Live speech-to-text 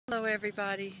Hello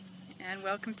everybody, and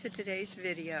welcome to today's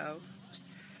video.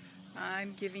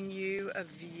 I'm giving you a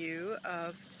view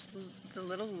of the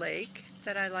little lake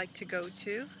that I like to go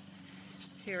to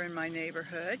here in my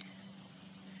neighborhood.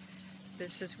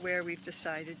 This is where we've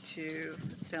decided to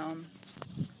film,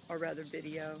 or rather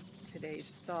video,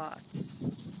 today's thoughts.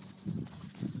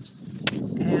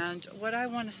 And what I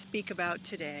want to speak about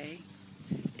today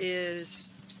is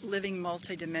living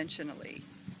multidimensionally.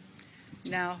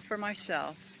 Now, for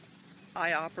myself,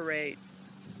 I operate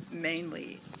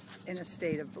mainly in a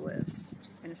state of bliss,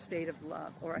 in a state of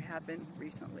love, or I have been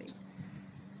recently.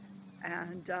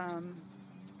 And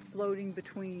floating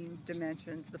between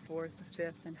dimensions, the fourth, the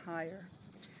fifth, and higher.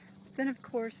 But then, of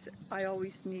course, I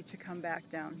always need to come back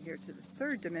down here to the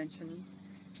third dimension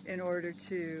in order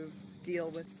to deal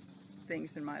with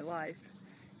things in my life.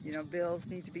 You know, bills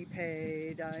need to be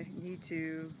paid, I need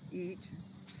to eat.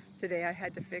 Today I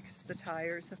had to fix the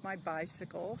tires of my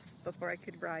bicycle before I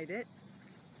could ride it.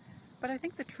 But I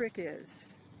think the trick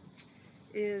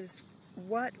is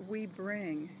what we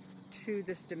bring to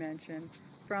this dimension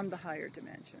from the higher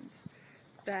dimensions.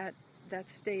 That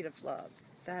state of love,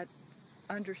 that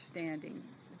understanding,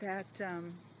 that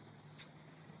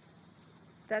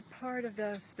part of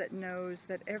us that knows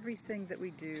that everything that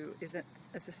we do is a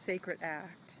sacred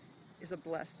act, is a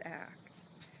blessed act,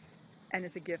 and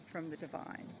is a gift from the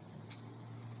divine.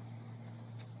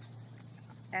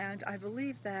 And I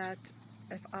believe that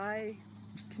if I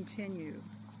continue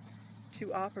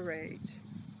to operate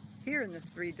here in the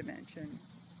three-dimension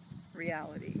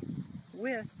reality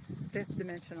with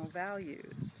fifth-dimensional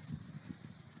values,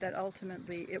 that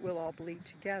ultimately it will all bleed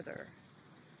together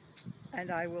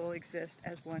and I will exist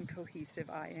as one cohesive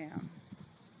I am.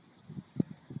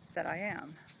 That I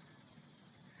am.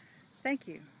 Thank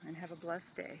you, and have a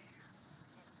blessed day.